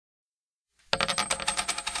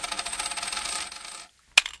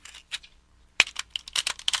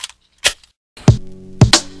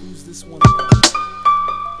this one about?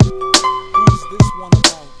 Who's this one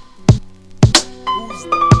about? Who's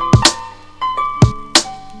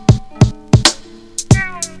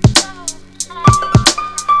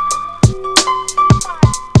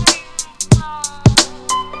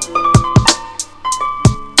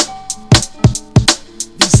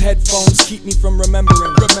These headphones keep me from remembering.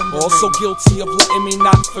 Also guilty of letting me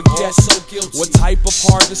not forget. What type of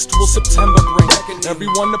harvest will September bring?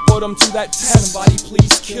 Everyone to put them to that test. Somebody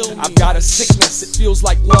please kill me. I've got a sickness, it feels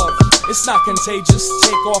like love. It's not contagious,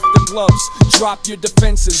 take off the gloves. Drop your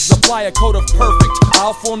defenses, apply a code of perfect.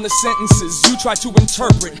 I'll form the sentences you try to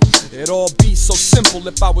interpret. It'd all be so simple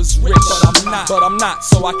if I was rich, but I'm not,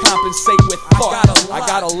 so I compensate with thought. I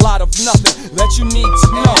got a lot of nothing that you need to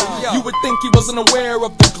know. You would think he wasn't aware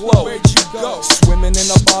of the glow. Where'd you go? Swimming in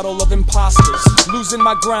a bottle of imposters, losing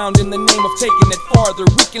my ground in the name of taking it farther.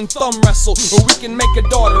 We can thumb wrestle, or we can make a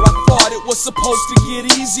daughter. I thought it was supposed to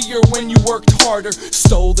get easier when you worked harder.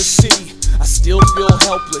 Stole the city, I still feel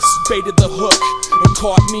helpless. Baited the hook and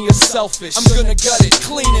caught me as selfish. I'm gonna gut it,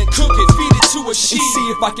 clean it, cook it, feed it to a sheep, and see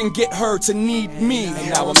if I can get her to need me. And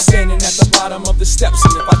now I'm standing at the bottom of the steps,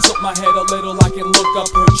 and if I tilt my head a little I can look up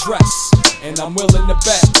her dress. And I'm willing to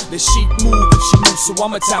bet that she'd move if she knew, so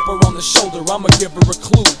I'ma tap her on the shoulder, I'ma give her a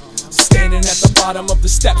clue. Standing at the bottom of the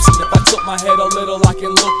steps, and if I tilt my head a little I can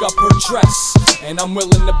look up her dress. And I'm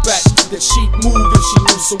willing to bet that she'd move if she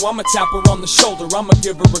knew, so I'ma tap her on the shoulder, I'ma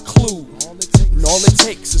give her a clue. And all it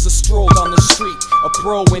takes is a stroll down the street, a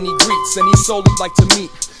pro when he greets, and he's so he'd like to meet.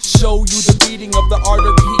 Show you the beating of the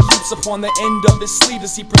artery he keeps upon the end of his sleeve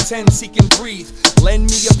as he pretends he can breathe. Lend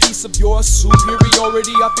me a piece of your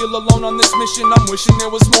superiority. I feel alone on this mission, I'm wishing there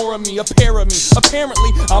was more of me, a pair of me. Apparently,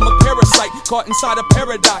 I'm a parasite, caught inside a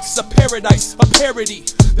paradox, a paradise, a parody.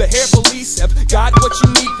 The hair police have got what you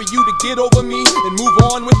need for you to get over me and move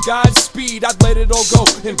on with God's speed. I'd let it all go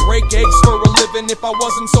and break eggs for a living if I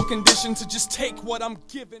wasn't so conditioned to just take what I'm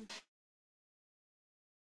given.